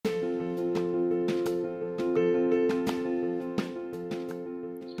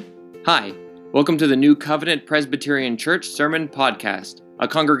Hi, welcome to the New Covenant Presbyterian Church Sermon Podcast, a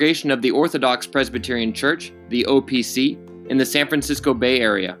congregation of the Orthodox Presbyterian Church, the OPC, in the San Francisco Bay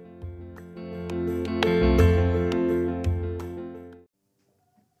Area.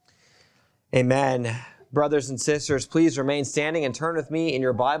 Amen. Brothers and sisters, please remain standing and turn with me in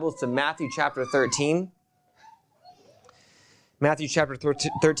your Bibles to Matthew chapter 13. Matthew chapter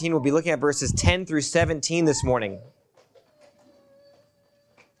 13, we'll be looking at verses 10 through 17 this morning.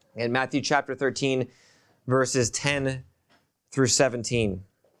 In Matthew chapter 13, verses 10 through 17.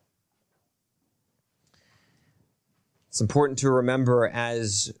 It's important to remember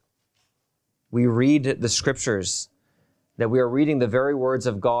as we read the scriptures that we are reading the very words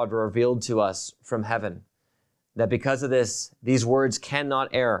of God revealed to us from heaven. That because of this, these words cannot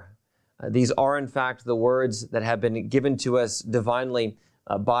err. These are in fact the words that have been given to us divinely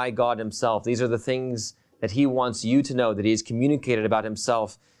by God himself. These are the things that he wants you to know, that he has communicated about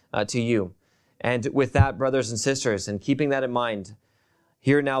himself to you. And with that, brothers and sisters, and keeping that in mind,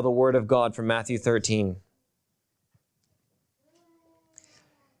 hear now the word of God from Matthew 13.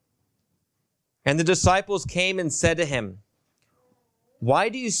 And the disciples came and said to him, "Why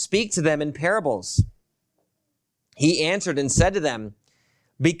do you speak to them in parables?" He answered and said to them,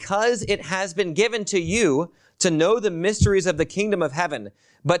 "Because it has been given to you to know the mysteries of the kingdom of heaven,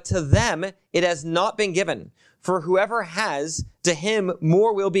 but to them it has not been given. For whoever has, to him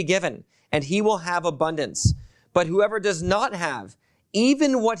more will be given, and he will have abundance. But whoever does not have,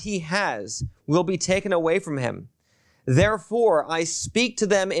 even what he has will be taken away from him. Therefore I speak to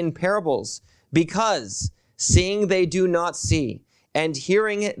them in parables, because seeing they do not see, and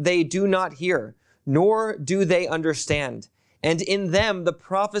hearing they do not hear, nor do they understand. And in them the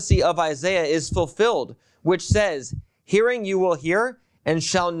prophecy of Isaiah is fulfilled, which says, Hearing you will hear, and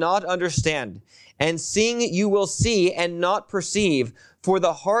shall not understand. And seeing you will see, and not perceive. For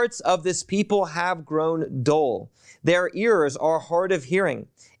the hearts of this people have grown dull. Their ears are hard of hearing,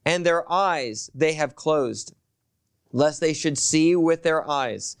 and their eyes they have closed. Lest they should see with their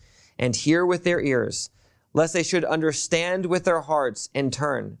eyes, and hear with their ears, lest they should understand with their hearts and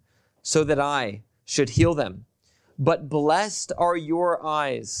turn, so that I should heal them. But blessed are your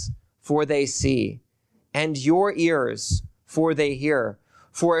eyes, for they see, and your ears, for they hear.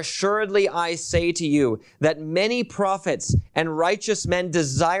 For assuredly I say to you that many prophets and righteous men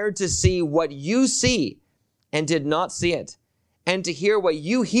desired to see what you see, and did not see it, and to hear what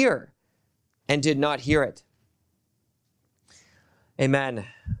you hear, and did not hear it." Amen.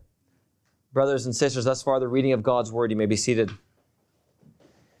 Brothers and sisters, thus far the reading of God's word. You may be seated.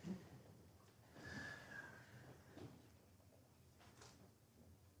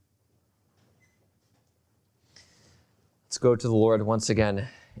 Let's go to the Lord once again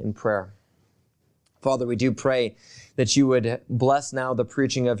in prayer. Father, we do pray that you would bless now the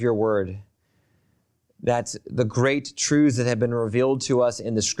preaching of your word, that the great truths that have been revealed to us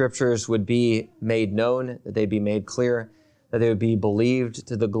in the scriptures would be made known, that they be made clear, that they would be believed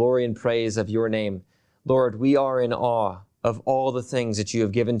to the glory and praise of your name. Lord, we are in awe of all the things that you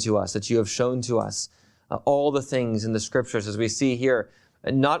have given to us, that you have shown to us, all the things in the scriptures as we see here,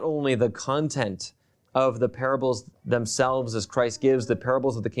 not only the content of the parables themselves as Christ gives, the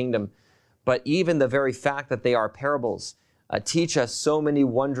parables of the kingdom, but even the very fact that they are parables teach us so many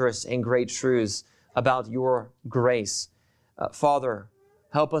wondrous and great truths about your grace. Father,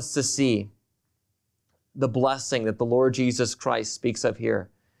 help us to see the blessing that the Lord Jesus Christ speaks of here,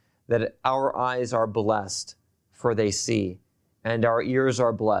 that our eyes are blessed, for they see, and our ears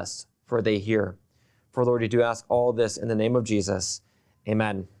are blessed, for they hear. For Lord, we do ask all this in the name of Jesus.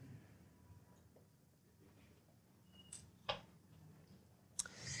 Amen.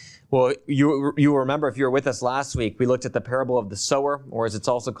 Well, you remember, if you were with us last week, we looked at the parable of the sower, or as it's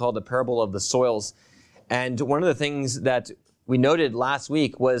also called, the parable of the soils. And one of the things that we noted last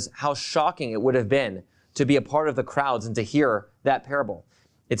week was how shocking it would have been to be a part of the crowds and to hear that parable.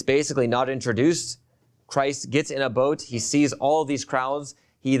 It's basically not introduced. Christ gets in a boat. He sees all of these crowds.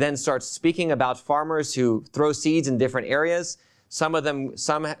 He then starts speaking about farmers who throw seeds in different areas. Some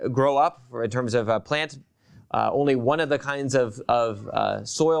grow up in terms of plant. Only one of the kinds of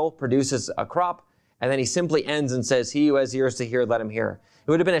soil produces a crop, and then he simply ends and says, "He who has ears to hear, let him hear." It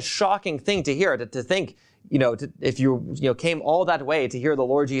would have been a shocking thing to hear, to think, if you came all that way to hear the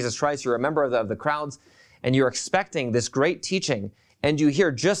Lord Jesus Christ, you're a member of the crowds, and you're expecting this great teaching, and you hear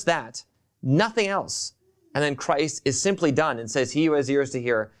just that, nothing else. And then Christ is simply done and says, "He who has ears to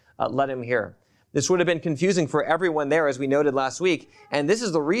hear, let him hear." This would have been confusing for everyone there, as we noted last week. And this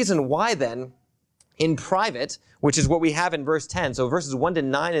is the reason why then in private, which is what we have in verse 10. So verses 1 to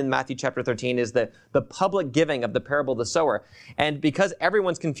 9 in Matthew chapter 13 is the public giving of the parable of the sower. And because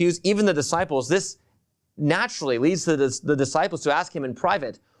everyone's confused, even the disciples, this naturally leads to the disciples to ask him in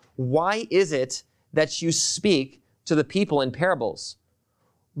private, why is it that you speak to the people in parables?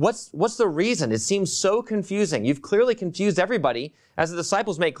 What's the reason? It seems so confusing. You've clearly confused everybody. As the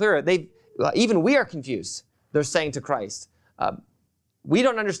disciples make clear, even we are confused, they're saying to Christ. We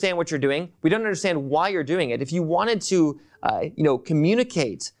don't understand what you're doing. We don't understand why you're doing it. If you wanted to,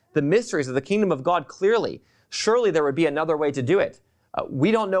 communicate the mysteries of the kingdom of God clearly, surely there would be another way to do it.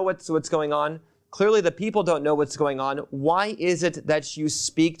 We don't know what's going on. Clearly the people don't know what's going on. Why is it that you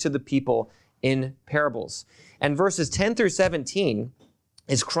speak to the people in parables? And verses 10 through 17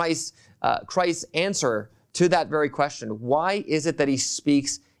 is Christ's answer to that very question. Why is it that he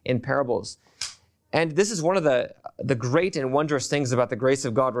speaks in parables? And this is one of the great and wondrous things about the grace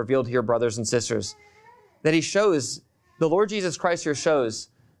of God revealed here, brothers and sisters, that the Lord Jesus Christ here shows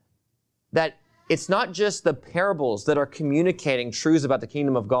that it's not just the parables that are communicating truths about the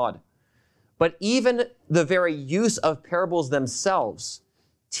kingdom of God, but even the very use of parables themselves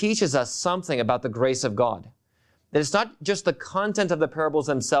teaches us something about the grace of God. That it's not just the content of the parables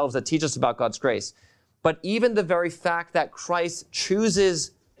themselves that teach us about God's grace, but even the very fact that Christ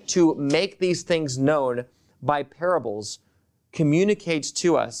chooses to make these things known by parables communicates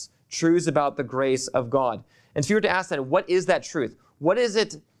to us truths about the grace of God. And if you were to ask then, what is that truth? What is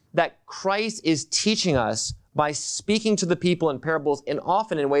it that Christ is teaching us by speaking to the people in parables, and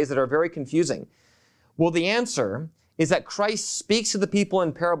often in ways that are very confusing? Well, the answer is that Christ speaks to the people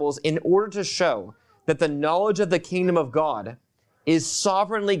in parables in order to show that the knowledge of the kingdom of God is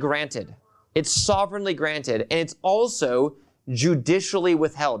sovereignly granted. It's sovereignly granted, and it's also judicially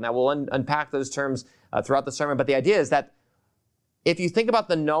withheld. Now, we'll unpack those terms throughout the sermon, but the idea is that if you think about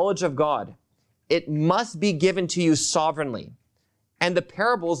the knowledge of God, it must be given to you sovereignly, and the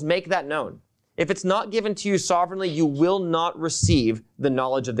parables make that known. If it's not given to you sovereignly, you will not receive the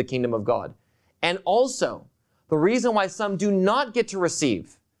knowledge of the kingdom of God. And also, the reason why some do not get to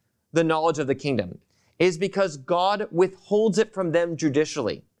receive the knowledge of the kingdom is because God withholds it from them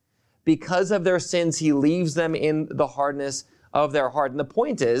judicially. Because of their sins, he leaves them in the hardness of their heart. And the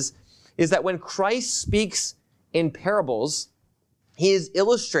point is that when Christ speaks in parables, he is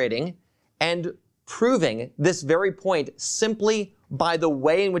illustrating and proving this very point simply by the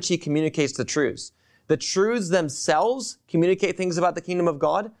way in which he communicates the truths. The truths themselves communicate things about the kingdom of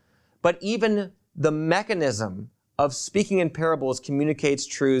God, but even the mechanism of speaking in parables communicates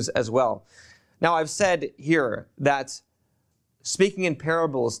truths as well. Now, I've said here that speaking in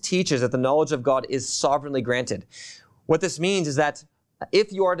parables teaches that the knowledge of God is sovereignly granted. What this means is that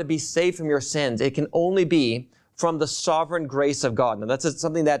if you are to be saved from your sins, it can only be from the sovereign grace of God. Now, that's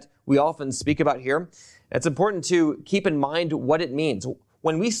something that we often speak about here. It's important to keep in mind what it means.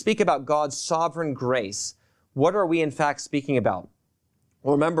 When we speak about God's sovereign grace, what are we in fact speaking about?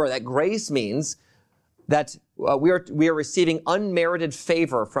 Well, remember that grace means that we are receiving unmerited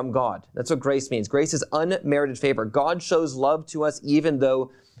favor from God. That's what grace means. Grace is unmerited favor. God shows love to us even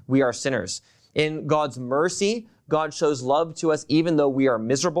though we are sinners. In God's mercy, God shows love to us even though we are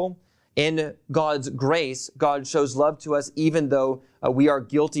miserable. In God's grace, God shows love to us even though we are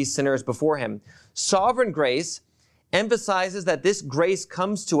guilty sinners before him. Sovereign grace emphasizes that this grace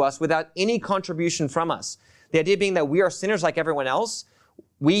comes to us without any contribution from us. The idea being that we are sinners like everyone else.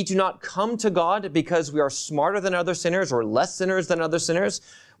 We do not come to God because we are smarter than other sinners or less sinners than other sinners.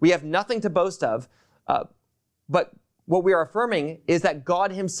 We have nothing to boast of. But what we are affirming is that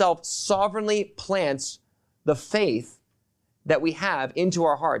God himself sovereignly plants the faith that we have into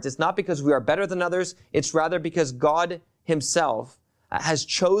our hearts. It's not because we are better than others. It's rather because God himself has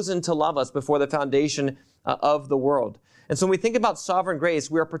chosen to love us before the foundation of the world. And so when we think about sovereign grace,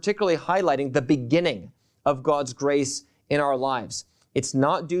 we are particularly highlighting the beginning of God's grace in our lives. It's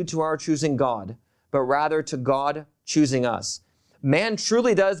not due to our choosing God, but rather to God choosing us. Man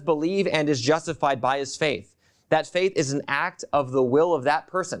truly does believe and is justified by his faith. That faith is an act of the will of that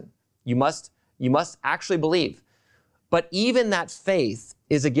person. You must actually believe. But even that faith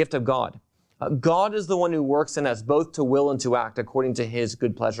is a gift of God. God is the one who works in us both to will and to act according to his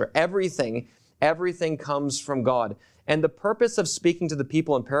good pleasure. Everything comes from God. And the purpose of speaking to the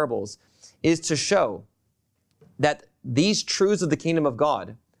people in parables is to show that these truths of the kingdom of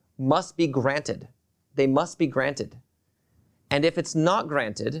God must be granted. They must be granted. And if it's not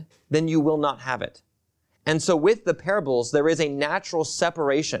granted, then you will not have it. And so with the parables, there is a natural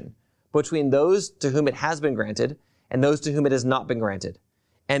separation between those to whom it has been granted and those to whom it has not been granted.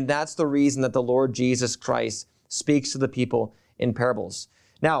 And that's the reason that the Lord Jesus Christ speaks to the people in parables.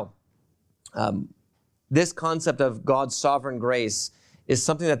 Now, This concept of God's sovereign grace is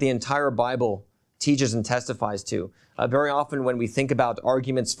something that the entire Bible teaches and testifies to. Very often when we think about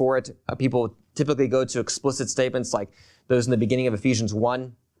arguments for it, people typically go to explicit statements like those in the beginning of Ephesians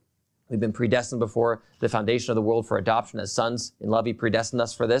 1. We've been predestined before the foundation of the world for adoption as sons. In love, he predestined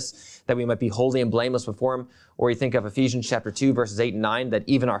us for this, that we might be holy and blameless before him. Or you think of Ephesians chapter 2, verses 8 and 9, that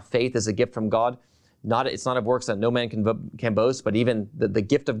even our faith is a gift from God. It's not of works that no man can boast, but even the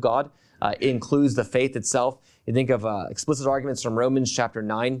gift of God includes the faith itself. You think of explicit arguments from Romans chapter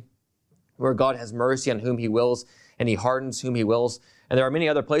 9, where God has mercy on whom he wills, and he hardens whom he wills. And there are many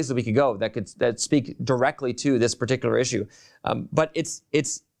other places we could go that speak directly to this particular issue. But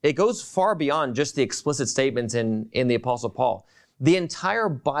it goes far beyond just the explicit statements in the Apostle Paul. The entire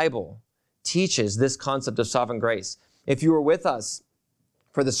Bible teaches this concept of sovereign grace. If you were with us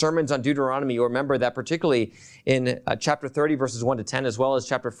for the sermons on Deuteronomy, you'll remember that particularly in chapter 30, verses 1 to 10, as well as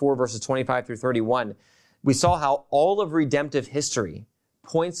chapter 4, verses 25 through 31, we saw how all of redemptive history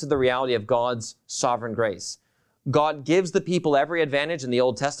points to the reality of God's sovereign grace. God gives the people every advantage in the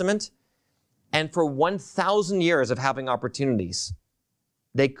Old Testament, and for 1,000 years of having opportunities,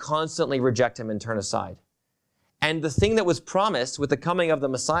 they constantly reject him and turn aside. And the thing that was promised with the coming of the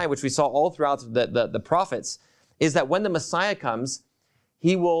Messiah, which we saw all throughout the prophets, is that when the Messiah comes,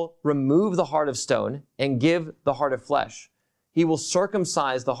 he will remove the heart of stone and give the heart of flesh. He will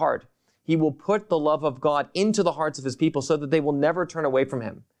circumcise the heart. He will put the love of God into the hearts of his people so that they will never turn away from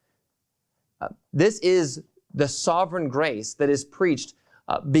him. This is the sovereign grace that is preached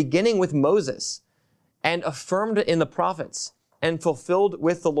beginning with Moses and affirmed in the prophets and fulfilled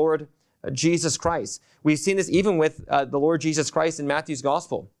with the Lord Jesus Christ. We've seen this even with the Lord Jesus Christ in Matthew's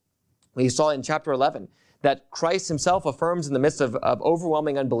gospel. We saw in chapter 11 that Christ himself affirms in the midst of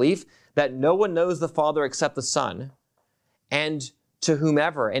overwhelming unbelief that no one knows the Father except the Son, and to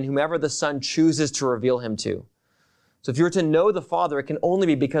whomever the Son chooses to reveal him to. So if you're to know the Father, it can only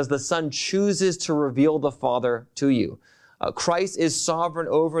be because the Son chooses to reveal the Father to you. Christ is sovereign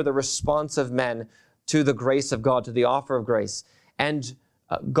over the response of men to the grace of God, to the offer of grace. And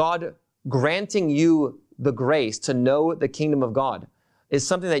God granting you the grace to know the kingdom of God is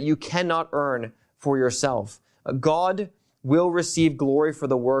something that you cannot earn for yourself. God will receive glory for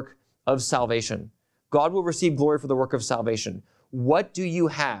the work of salvation. God will receive glory for the work of salvation. What do you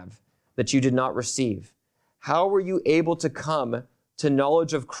have that you did not receive? How were you able to come to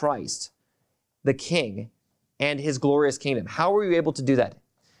knowledge of Christ, the King, and his glorious kingdom? How were you able to do that?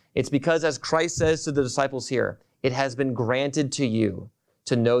 It's because, as Christ says to the disciples here, it has been granted to you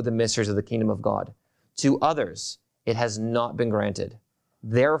to know the mysteries of the kingdom of God. To others, it has not been granted.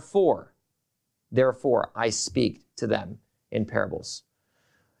 Therefore, I speak to them in parables.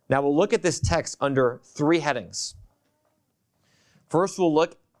 Now we'll look at this text under three headings. First, we'll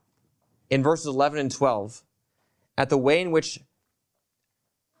look in verses 11 and 12 at the way in which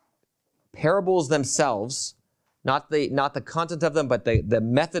parables themselves, not the content of them, but the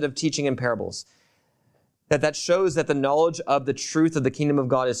method of teaching in parables, that shows that the knowledge of the truth of the kingdom of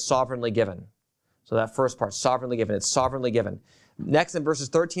God is sovereignly given. So that first part, sovereignly given, it's sovereignly given. Next, in verses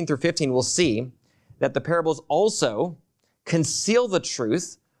 13 through 15, we'll see that the parables also conceal the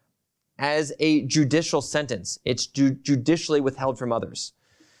truth as a judicial sentence. It's judicially withheld from others.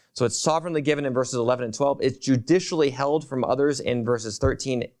 So it's sovereignly given in verses 11 and 12. It's judicially held from others in verses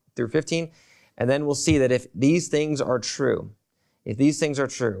 13 through 15. And then we'll see that if these things are true,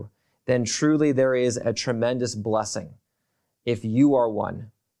 then truly there is a tremendous blessing if you are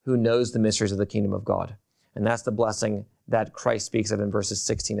one who knows the mysteries of the kingdom of God. And that's the blessing that Christ speaks of in verses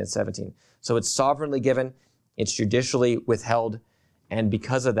 16 and 17. So it's sovereignly given, it's judicially withheld, and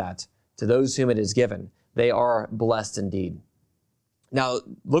because of that, to those whom it is given, they are blessed indeed. Now,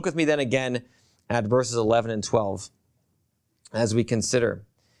 look with me then again at verses 11 and 12 as we consider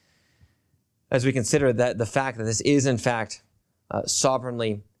that the fact that this is in fact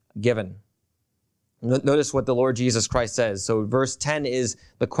sovereignly given. Notice what the Lord Jesus Christ says. So verse 10 is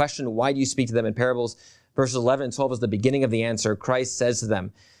the question, why do you speak to them in parables? Verses 11 and 12 is the beginning of the answer. Christ says to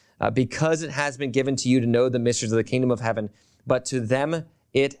them, because it has been given to you to know the mysteries of the kingdom of heaven, but to them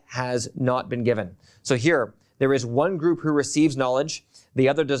it has not been given. So here, there is one group who receives knowledge, the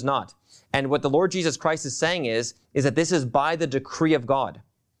other does not. And what the Lord Jesus Christ is saying is that this is by the decree of God.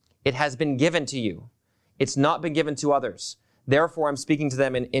 It has been given to you. It's not been given to others. Therefore, I'm speaking to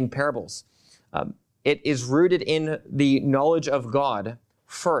them in parables. It is rooted in the knowledge of God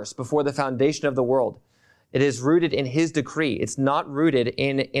first, before the foundation of the world. It is rooted in his decree. It's not rooted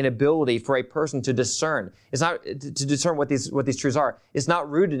in inability for a person to discern. It's not to discern what these truths are. It's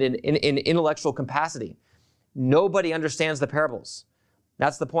not rooted in intellectual capacity. Nobody understands the parables.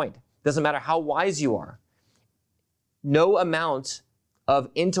 That's the point. Doesn't matter how wise you are. no amount of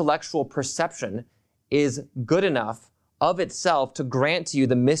intellectual perception is good enough of itself to grant to you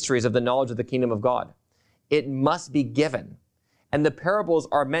the mysteries of the knowledge of the kingdom of God. It must be given. And the parables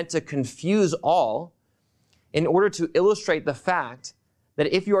are meant to confuse all in order to illustrate the fact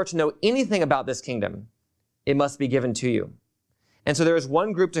that if you are to know anything about this kingdom, it must be given to you. And so there is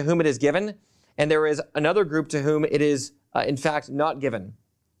one group to whom it is given, and there is another group to whom it is, in fact, not given.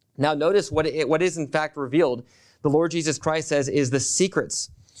 Now notice what is in fact revealed. The Lord Jesus Christ says is the secrets,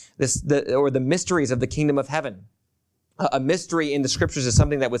 or the mysteries of the kingdom of heaven. A mystery in the scriptures is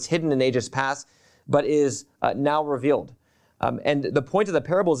something that was hidden in ages past, but is now revealed. And the point of the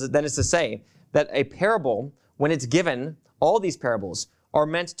parables is to say that a parable, when it's given, all these parables are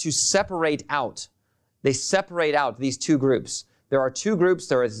meant to separate out. They separate out these two groups. There are two groups.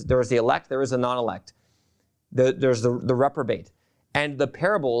 There is the elect, there is the non-elect. There's the reprobate. And the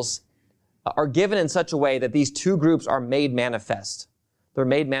parables are given in such a way that these two groups are made manifest. They're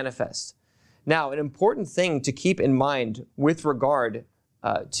made manifest. Now, an important thing to keep in mind with regard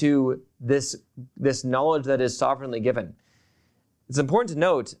to this knowledge that is sovereignly given, it's important to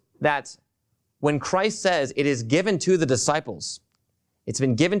note that when Christ says it is given to the disciples, it's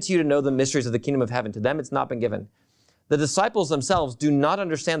been given to you to know the mysteries of the kingdom of heaven. To them, it's not been given. The disciples themselves do not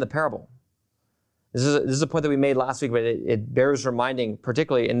understand the parable. This is a point that we made last week, but it bears reminding,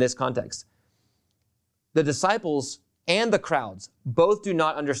 particularly in this context. The disciples and the crowds both do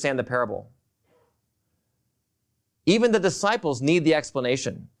not understand the parable. Even the disciples need the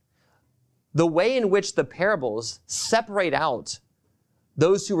explanation. The way in which the parables separate out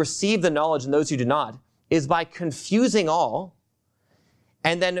those who receive the knowledge and those who do not is by confusing all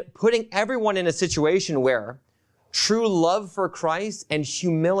and then putting everyone in a situation where true love for Christ and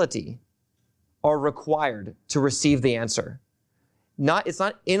humility are required to receive the answer. It's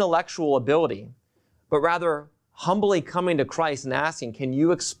not intellectual ability, but rather humbly coming to Christ and asking, can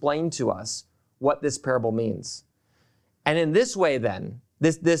you explain to us what this parable means? And in this way, then,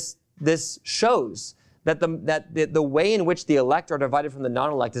 this shows that the way in which the elect are divided from the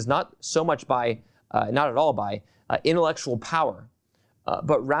non-elect is not so much not at all by intellectual power,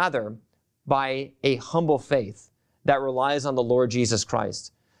 but rather by a humble faith that relies on the Lord Jesus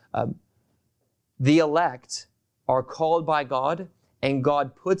Christ. The elect are called by God, and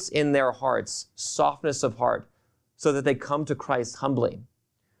God puts in their hearts softness of heart so that they come to Christ humbly.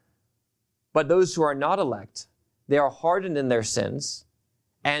 But those who are not elect, they are hardened in their sins,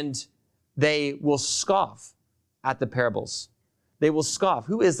 and they will scoff at the parables. They will scoff.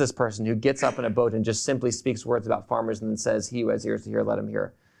 Who is this person who gets up in a boat and just simply speaks words about farmers and then says, he who has ears to hear, let him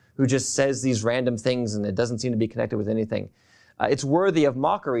hear? Who just says these random things and it doesn't seem to be connected with anything. It's worthy of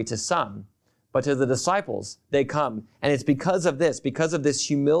mockery to some, but to the disciples, they come. And it's because of this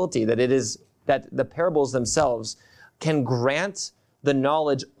humility that the parables themselves can grant the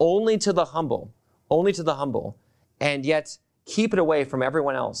knowledge only to the humble, and yet keep it away from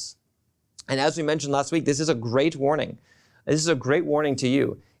everyone else. And as we mentioned last week, this is a great warning. This is a great warning to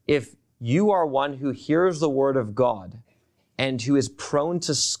you. If you are one who hears the word of God and who is prone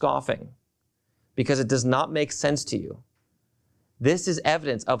to scoffing because it does not make sense to you, this is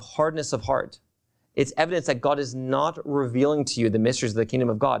evidence of hardness of heart. It's evidence that God is not revealing to you the mysteries of the kingdom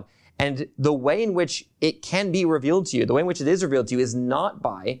of God. And the way in which it can be revealed to you, the way in which it is revealed to you, is not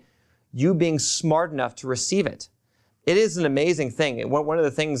by you being smart enough to receive it. It is an amazing thing. One of the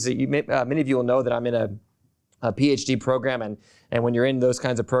things that many of you will know that I'm in a PhD program, and when you're in those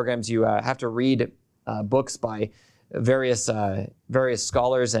kinds of programs, you have to read books by various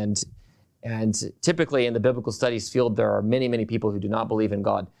scholars, and typically in the biblical studies field, there are many, many people who do not believe in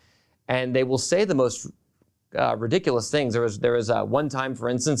God. And they will say the most ridiculous things. There was one time, for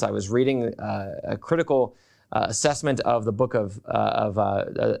instance, I was reading a critical assessment of the book of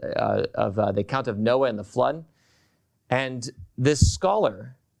the account of Noah and the flood. And this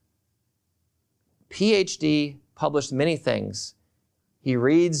scholar, PhD, published many things. He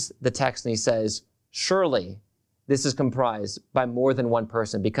reads the text and he says, surely this is comprised by more than one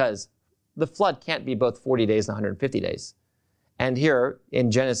person, because the flood can't be both 40 days and 150 days. And here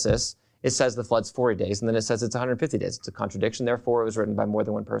in Genesis, it says the flood's 40 days, and then it says it's 150 days. It's a contradiction. Therefore, it was written by more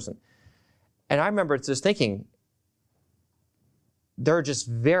than one person. And I remember just thinking, there are just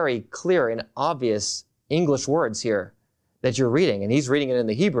very clear and obvious English words here that you're reading. And he's reading it in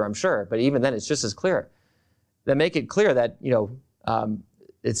the Hebrew, I'm sure, but even then it's just as clear. That make it clear that,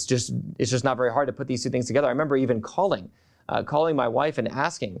 it's just not very hard to put these two things together. I remember even calling my wife and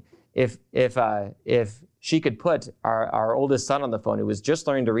asking if she could put our oldest son on the phone, who was just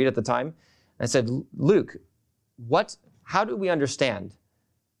learning to read at the time. I said, Luke, how do we understand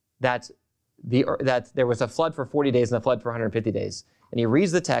that that there was a flood for 40 days and a flood for 150 days. And he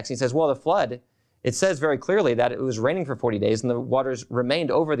reads the text and he says, well, the flood, it says very clearly that it was raining for 40 days and the waters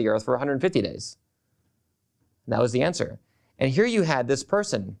remained over the earth for 150 days. And that was the answer. And here you had this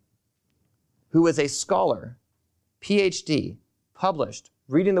person who was a scholar, PhD, published,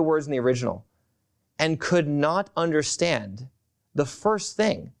 reading the words in the original, and could not understand the first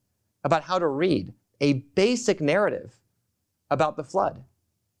thing about how to read a basic narrative about the flood.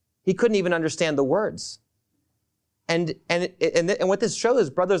 He couldn't even understand the words. And what this shows,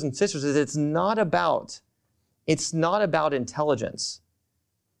 brothers and sisters, is it's not about intelligence.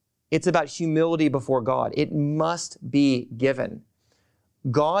 It's about humility before God. It must be given.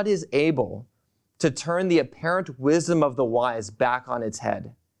 God is able to turn the apparent wisdom of the wise back on its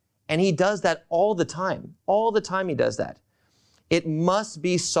head. And he does that all the time. All the time he does that. It must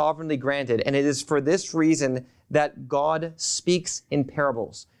be sovereignly granted. And it is for this reason that God speaks in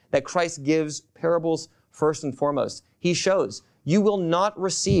parables, that Christ gives parables first and foremost. He shows you will not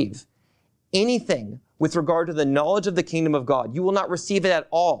receive anything with regard to the knowledge of the kingdom of God. You will not receive it at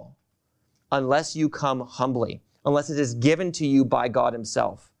all unless you come humbly, unless it is given to you by God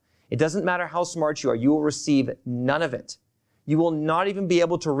himself. It doesn't matter how smart you are. You will receive none of it. You will not even be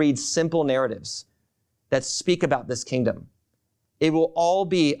able to read simple narratives that speak about this kingdom. It will all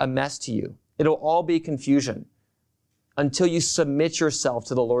be a mess to you. It'll all be confusion until you submit yourself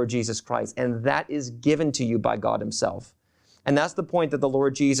to the Lord Jesus Christ. And that is given to you by God himself. And that's the point that the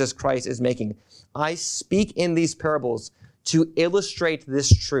Lord Jesus Christ is making. I speak in these parables to illustrate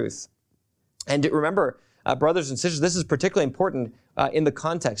this truth. And remember, brothers and sisters, this is particularly important in the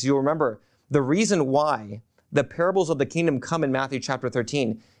context. You'll remember the reason why the parables of the kingdom come in Matthew chapter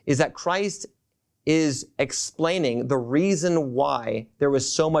 13 is that Christ is explaining the reason why there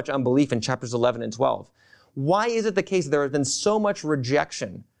was so much unbelief in chapters 11 and 12. Why is it the case that there has been so much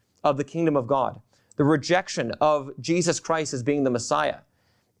rejection of the kingdom of God, the rejection of Jesus Christ as being the Messiah?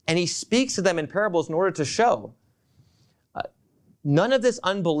 And he speaks to them in parables in order to show none of this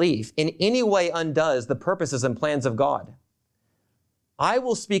unbelief in any way undoes the purposes and plans of God. I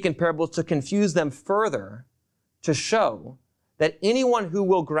will speak in parables to confuse them further, to show that anyone who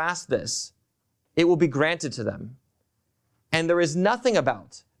will grasp this, it will be granted to them. And there is nothing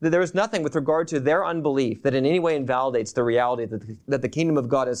with regard to their unbelief that in any way invalidates the reality that the kingdom of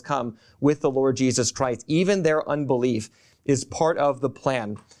God has come with the Lord Jesus Christ. Even their unbelief is part of the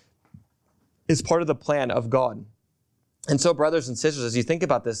plan, of God. And so, brothers and sisters, as you think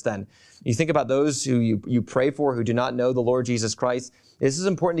about this then, you think about those who you pray for who do not know the Lord Jesus Christ, this is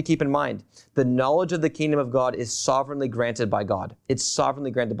important to keep in mind. The knowledge of the kingdom of God is sovereignly granted by God. It's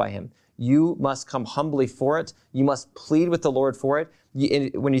sovereignly granted by him. You must come humbly for it. You must plead with the Lord for it.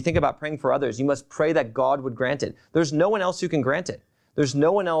 When you think about praying for others, you must pray that God would grant it. There's no one else who can grant it. There's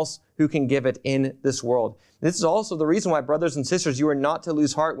no one else who can give it in this world. This is also the reason why, brothers and sisters, you are not to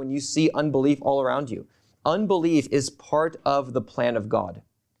lose heart when you see unbelief all around you. Unbelief is part of the plan of God.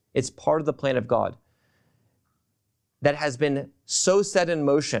 It's part of the plan of God that has been so set in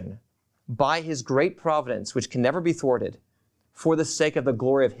motion by his great providence, which can never be thwarted, for the sake of the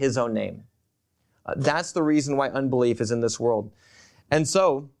glory of his own name. That's the reason why unbelief is in this world. And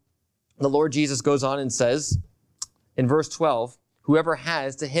so the Lord Jesus goes on and says in verse 12, whoever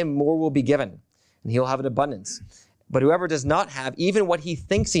has, to him more will be given, and he'll have an abundance. But whoever does not have, even what he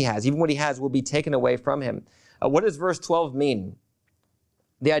thinks he has, even what he has will be taken away from him. What does verse 12 mean?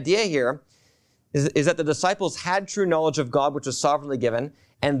 The idea here is that the disciples had true knowledge of God, which was sovereignly given,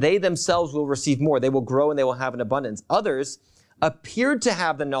 and they themselves will receive more. They will grow and they will have an abundance. Others appeared to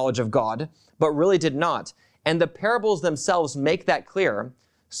have the knowledge of God, but really did not. And the parables themselves make that clear,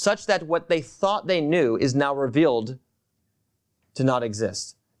 such that what they thought they knew is now revealed to not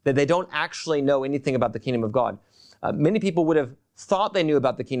exist. That they don't actually know anything about the kingdom of God. Many people would have thought they knew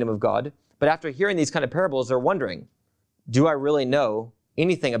about the kingdom of God, but after hearing these kind of parables, they're wondering, do I really know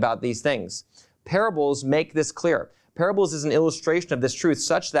anything about these things? Parables make this clear. Parables is an illustration of this truth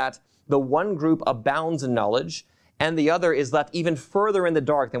such that the one group abounds in knowledge and the other is left even further in the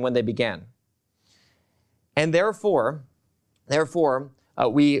dark than when they began. And therefore,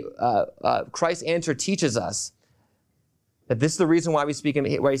 Christ's answer teaches us that this is the reason why he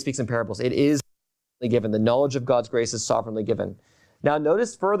speaks in parables. It is given. The knowledge of God's grace is sovereignly given. Now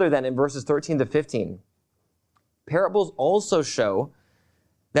notice further then in verses 13 to 15, parables also show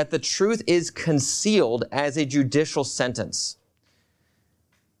that the truth is concealed as a judicial sentence.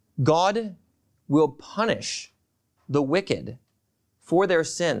 God will punish the wicked for their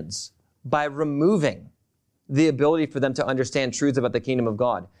sins by removing the ability for them to understand truths about the kingdom of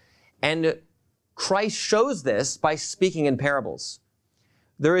God. And Christ shows this by speaking in parables.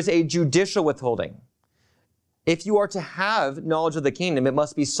 there is a judicial withholding. If you are to have knowledge of the kingdom, it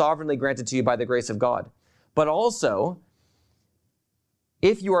must be sovereignly granted to you by the grace of God. But also,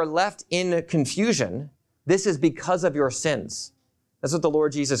 if you are left in confusion, this is because of your sins. That's what the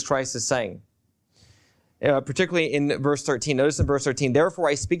Lord Jesus Christ is saying. Particularly in verse 13. Notice in verse 13, therefore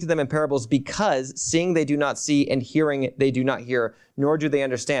I speak to them in parables because seeing they do not see and hearing they do not hear, nor do they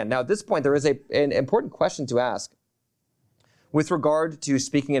understand. Now at this point, there is an important question to ask with regard to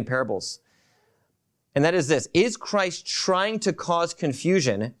speaking in parables. And that is this: is Christ trying to cause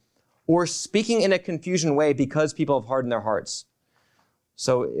confusion or speaking in a confusion way because people have hardened their hearts?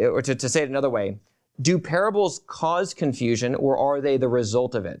 So, or to say it another way, do parables cause confusion or are they the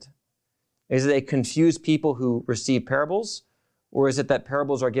result of it? Is it a confused people who receive parables, or is it that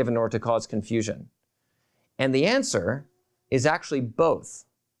parables are given in order to cause confusion? And the answer is actually both.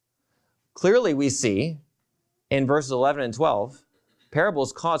 Clearly we see in verses 11 and 12,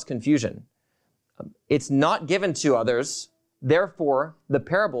 parables cause confusion. It's not given to others, therefore the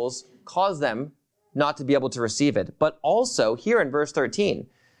parables cause them not to be able to receive it. But also here in verse 13,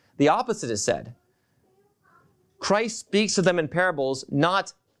 the opposite is said. Christ speaks to them in parables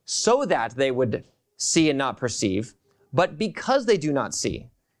not so that they would see and not perceive, but because they do not see.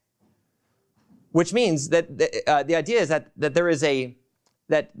 Which means that the idea is that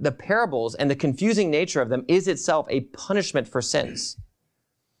that the parables and the confusing nature of them is itself a punishment for sins.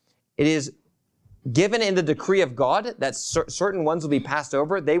 It is given in the decree of God that certain ones will be passed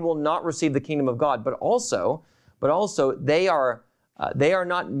over. They will not receive the kingdom of God, but also they are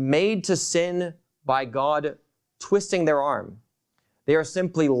not made to sin by God twisting their arm. They are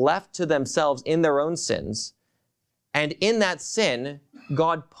simply left to themselves in their own sins. And in that sin,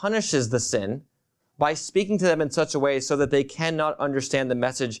 God punishes the sin by speaking to them in such a way so that they cannot understand the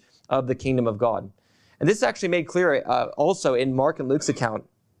message of the kingdom of God. And this is actually made clear also in Mark and Luke's account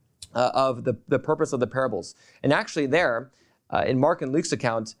of the purpose of the parables. And actually there, in Mark and Luke's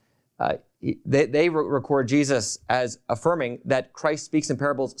account, they record Jesus as affirming that Christ speaks in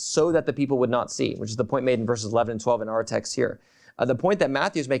parables so that the people would not see, which is the point made in verses 11 and 12 in our text here. The point that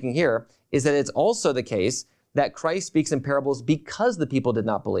Matthew is making here is that it's also the case that Christ speaks in parables because the people did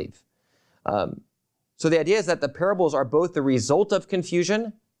not believe. So the idea is that the parables are both the result of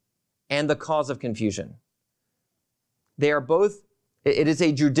confusion and the cause of confusion. They are both, it is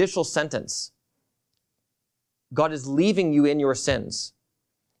a judicial sentence. God is leaving you in your sins.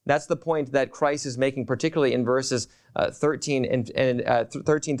 That's the point that Christ is making, particularly in verses 13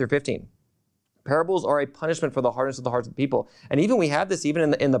 through 15. Parables are a punishment for the hardness of the hearts of the people. And even we have this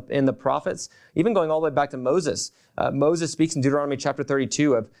even in the prophets, even going all the way back to Moses. Moses speaks in Deuteronomy chapter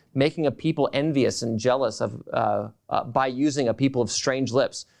 32 of making a people envious and jealous of by using a people of strange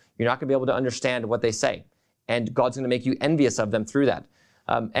lips. You're not going to be able to understand what they say. And God's going to make you envious of them through that.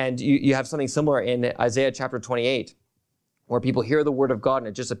 And you have something similar in Isaiah chapter 28, where people hear the word of God and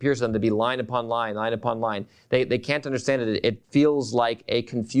it just appears to them to be line upon line, line upon line. They can't understand it. It feels like a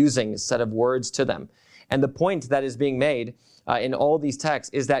confusing set of words to them. And the point that is being made in all these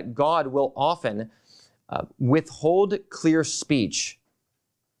texts is that God will often withhold clear speech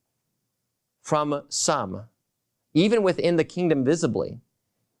from some, even within the kingdom visibly,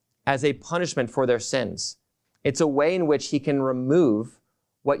 as a punishment for their sins. It's a way in which he can remove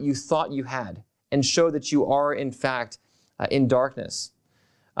what you thought you had and show that you are, in fact, in darkness.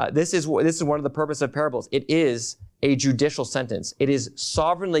 This is one of the purposes of parables. It is a judicial sentence. It is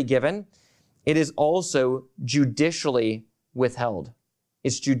sovereignly given. It is also judicially withheld.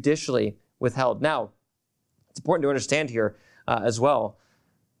 It's judicially withheld. Now, it's important to understand here as well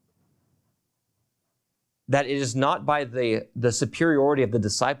that it is not by the superiority of the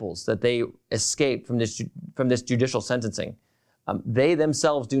disciples that they escape from this judicial sentencing. They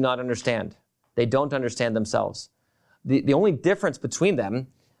themselves do not understand. They don't understand themselves. The only difference between them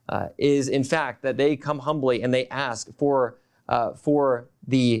is, in fact, that they come humbly and they ask for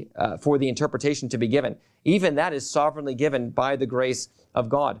the interpretation to be given. Even that is sovereignly given by the grace of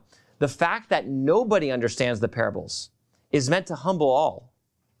God. The fact that nobody understands the parables is meant to humble all,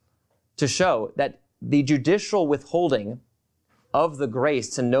 to show that the judicial withholding of the grace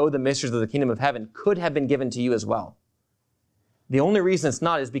to know the mysteries of the kingdom of heaven could have been given to you as well. The only reason it's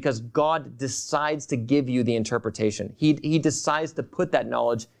not is because God decides to give you the interpretation. He decides to put that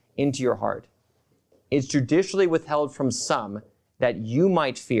knowledge into your heart. It's judicially withheld from some that you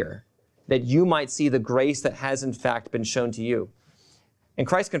might fear, that you might see the grace that has in fact been shown to you. And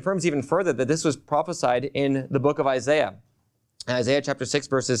Christ confirms even further that this was prophesied in the book of Isaiah. Isaiah chapter 6,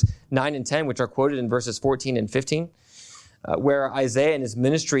 verses 9 and 10, which are quoted in verses 14 and 15, where Isaiah in his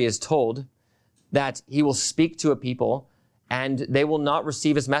ministry is told that he will speak to a people and they will not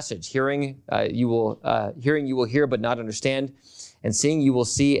receive his message. Hearing you will hear but not understand, and seeing you will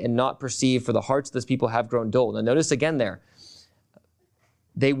see and not perceive, for the hearts of this people have grown dull. Now notice again there,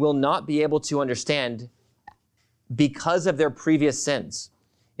 they will not be able to understand because of their previous sins.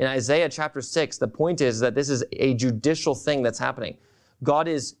 In Isaiah chapter 6, the point is that this is a judicial thing that's happening. God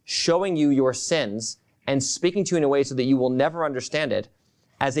is showing you your sins and speaking to you in a way so that you will never understand it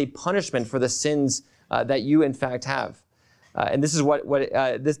as a punishment for the sins that you in fact have. And this is what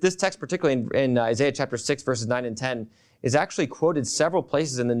this text, particularly in Isaiah chapter 6, verses 9 and 10, is actually quoted several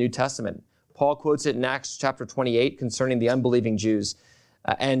places in the New Testament. Paul quotes it in Acts chapter 28 concerning the unbelieving Jews.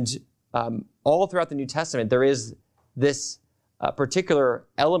 And all throughout the New Testament, there is this particular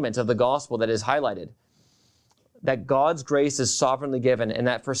element of the gospel that is highlighted, that God's grace is sovereignly given, and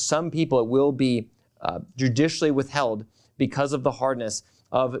that for some people it will be judicially withheld because of the hardness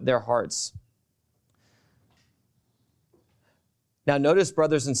of their hearts. Now notice,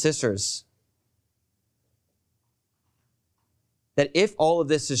 brothers and sisters, that if all of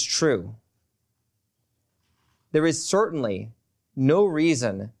this is true, there is certainly no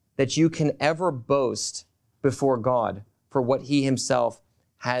reason that you can ever boast before God for what he himself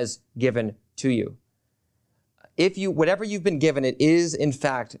has given to you. Whatever you've been given, it is in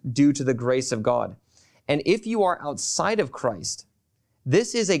fact due to the grace of God. And if you are outside of Christ,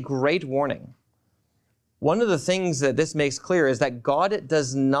 this is a great warning. One of the things that this makes clear is that God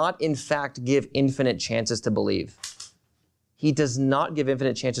does not in fact give infinite chances to believe. He does not give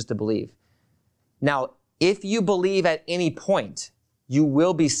infinite chances to believe. Now, if you believe at any point, you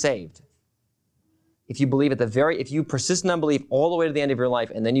will be saved. If you persist in unbelief all the way to the end of your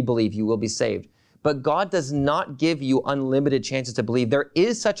life and then you believe, you will be saved. But God does not give you unlimited chances to believe. There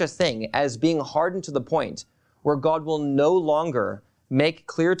is such a thing as being hardened to the point where God will no longer make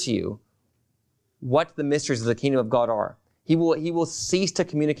clear to you what the mysteries of the kingdom of God are. He will cease to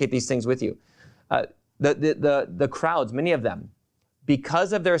communicate these things with you. The crowds, many of them,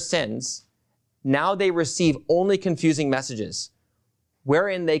 because of their sins, now they receive only confusing messages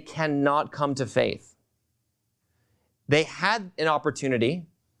wherein they cannot come to faith. They had an opportunity,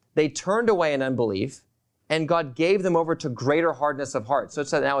 they turned away in unbelief, and God gave them over to greater hardness of heart, such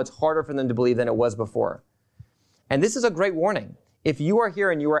that now it's harder for them to believe than it was before. And this is a great warning. If you are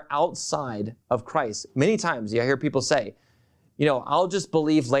here and you are outside of Christ, many times you hear people say, I'll just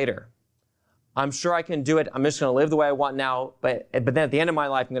believe later. I'm sure I can do it. I'm just going to live the way I want now, but then at the end of my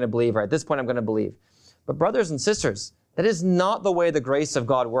life, I'm going to believe, or at this point, I'm going to believe. But brothers and sisters, that is not the way the grace of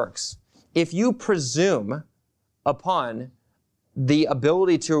God works. If you presume upon the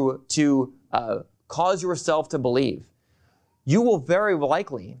ability to cause yourself to believe, you will very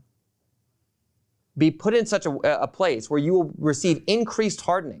likely be put in such a place where you will receive increased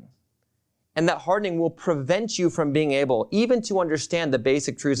hardening. And that hardening will prevent you from being able even to understand the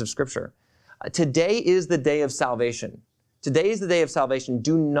basic truths of Scripture. Today is the day of salvation. Today is the day of salvation.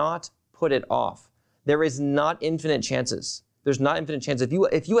 Do not put it off. There is not infinite chances. There's not infinite chances.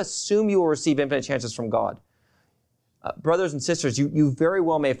 If you assume you will receive infinite chances from God, brothers and sisters, you very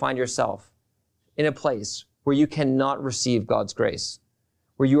well may find yourself in a place where you cannot receive God's grace,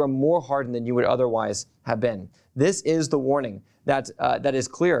 where you are more hardened than you would otherwise have been. This is the warning that is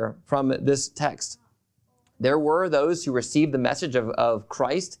clear from this text. There were those who received the message of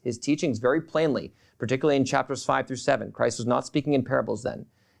Christ, his teachings, very plainly, particularly in chapters 5 through 7. Christ was not speaking in parables then.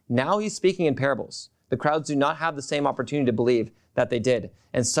 Now he's speaking in parables. The crowds do not have the same opportunity to believe that they did.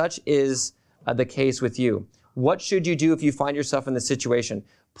 And such is the case with you. What should you do if you find yourself in this situation?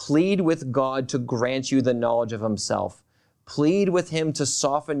 Plead with God to grant you the knowledge of himself. Plead with him to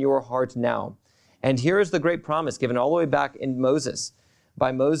soften your heart now. And here is the great promise given all the way back in Moses.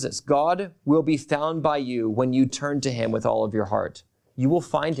 By Moses, God will be found by you when you turn to him with all of your heart. You will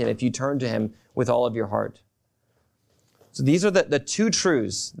find him if you turn to him with all of your heart. So these are the two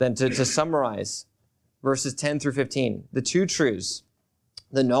truths, then, to summarize verses 10 through 15. The two truths,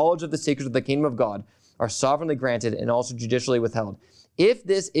 the knowledge of the secrets of the kingdom of God are sovereignly granted and also judicially withheld. If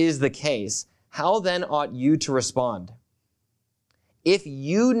this is the case, how then ought you to respond? If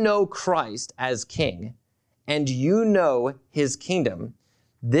you know Christ as king and you know his kingdom,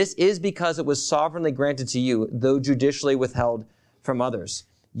 this is because it was sovereignly granted to you, though judicially withheld from others.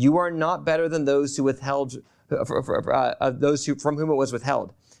 You are not better than those who withheld, from whom it was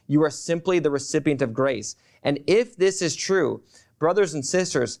withheld. You are simply the recipient of grace. And if this is true, brothers and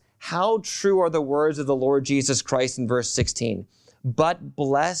sisters, how true are the words of the Lord Jesus Christ in verse 16? But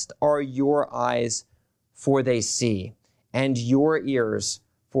blessed are your eyes, for they see, and your ears,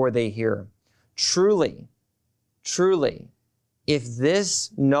 for they hear. Truly, truly, if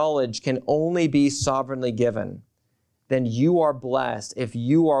this knowledge can only be sovereignly given, then you are blessed if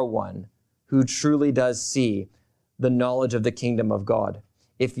you are one who truly does see the knowledge of the kingdom of God.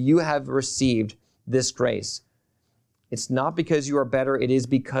 If you have received this grace, it's not because you are better, it is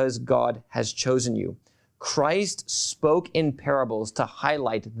because God has chosen you. Christ spoke in parables to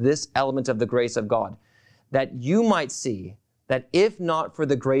highlight this element of the grace of God, that you might see that if not for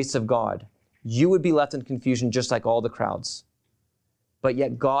the grace of God, you would be left in confusion just like all the crowds. But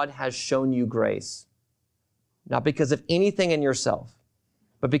yet God has shown you grace, not because of anything in yourself,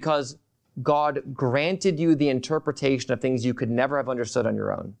 but because God granted you the interpretation of things you could never have understood on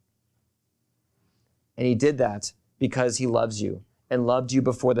your own. And he did that because he loves you and loved you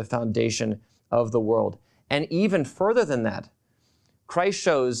before the foundation of the world. And even further than that, Christ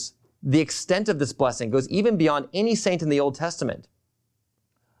shows the extent of this blessing goes even beyond any saint in the Old Testament.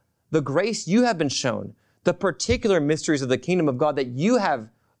 The grace you have been shown, the particular mysteries of the kingdom of God that you have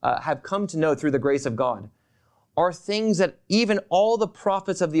come to know through the grace of God, are things that even all the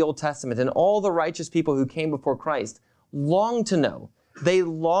prophets of the Old Testament and all the righteous people who came before Christ long to know. They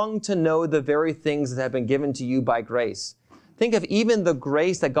long to know the very things that have been given to you by grace. Think of even the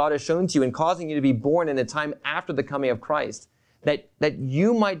grace that God has shown to you in causing you to be born in a time after the coming of Christ, that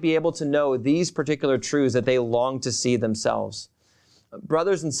you might be able to know these particular truths that they long to see themselves.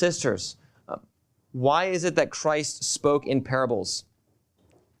 Brothers and sisters, why is it that Christ spoke in parables?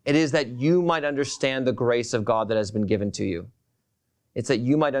 It is that you might understand the grace of God that has been given to you. It's that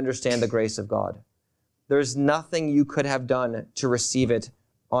you might understand the grace of God. There's nothing you could have done to receive it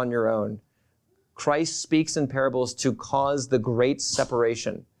on your own. Christ speaks in parables to cause the great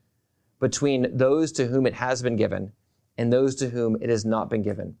separation between those to whom it has been given and those to whom it has not been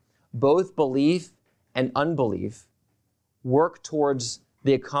given. Both belief and unbelief work towards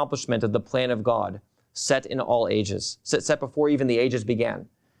the accomplishment of the plan of God set in all ages, set before even the ages began.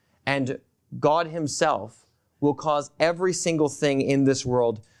 And God himself will cause every single thing in this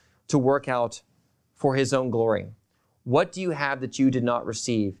world to work out for his own glory. What do you have that you did not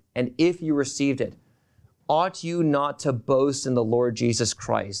receive? And if you received it, ought you not to boast in the Lord Jesus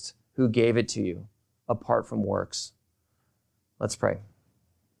Christ, who gave it to you, apart from works? Let's pray.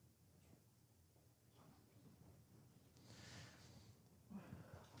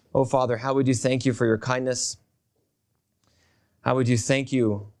 Oh, Father, how would you thank you for your kindness? How would you thank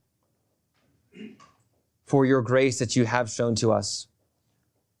you for your grace that you have shown to us?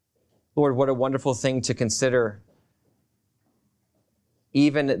 Lord, what a wonderful thing to consider.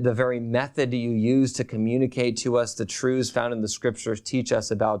 Even the very method you use to communicate to us the truths found in the scriptures teach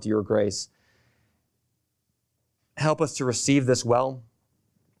us about your grace. Help us to receive this well.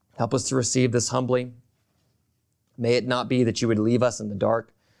 Help us to receive this humbly. May it not be that you would leave us in the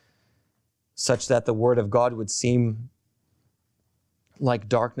dark, such that the word of God would seem like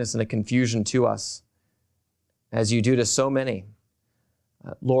darkness and a confusion to us, as you do to so many.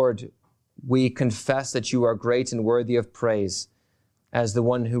 Lord, we confess that you are great and worthy of praise as the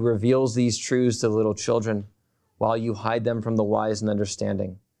one who reveals these truths to little children while you hide them from the wise and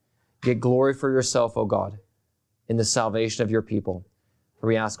understanding. Get glory for yourself, O God, in the salvation of your people. For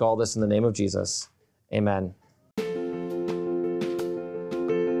we ask all this in the name of Jesus. Amen.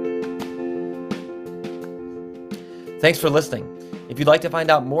 Thanks for listening. If you'd like to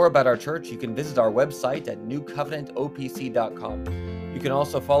find out more about our church, you can visit our website at newcovenantopc.com. You can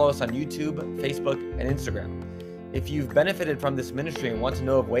also follow us on YouTube, Facebook, and Instagram. If you've benefited from this ministry and want to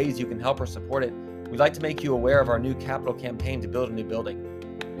know of ways you can help or support it, we'd like to make you aware of our new capital campaign to build a new building.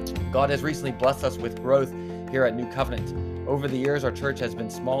 God has recently blessed us with growth here at New Covenant. Over the years, our church has been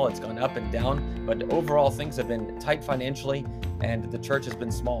small. It's gone up and down, but overall things have been tight financially, and the church has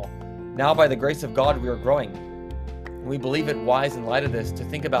been small. Now, by the grace of God, we are growing. We believe it wise in light of this to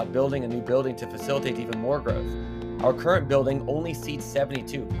think about building a new building to facilitate even more growth. Our current building only seats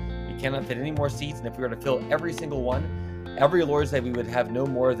 72. We cannot fit any more seats, and if we were to fill every single one, every Lord's Day we would have no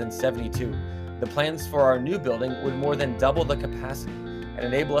more than 72. The plans for our new building would more than double the capacity and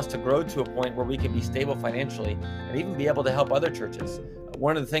enable us to grow to a point where we can be stable financially and even be able to help other churches.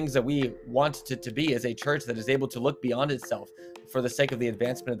 One of the things that we want to be is a church that is able to look beyond itself for the sake of the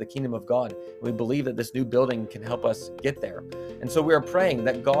advancement of the kingdom of God. We believe that this new building can help us get there. And so we are praying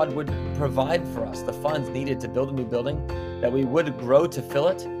that God would provide for us the funds needed to build a new building, that we would grow to fill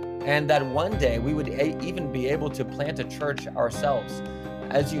it, and that one day we would even be able to plant a church ourselves.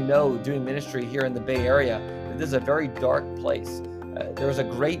 As you know, doing ministry here in the Bay Area, this is a very dark place. There is a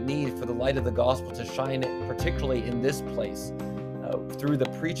great need for the light of the gospel to shine, particularly in this place, through the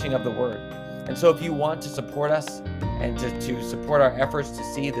preaching of the word. And so if you want to support us and to support our efforts to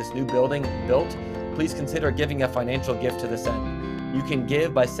see this new building built, please consider giving a financial gift to this end. You can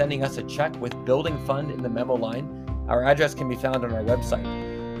give by sending us a check with building fund in the memo line. Our address can be found on our website.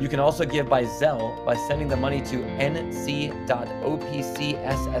 You can also give by Zelle by sending the money to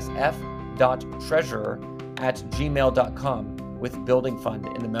nc.opcssf.treasurer@gmail.com with building fund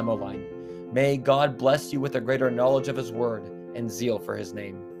in the memo line. May God bless you with a greater knowledge of His word and zeal for His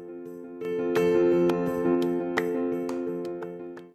name.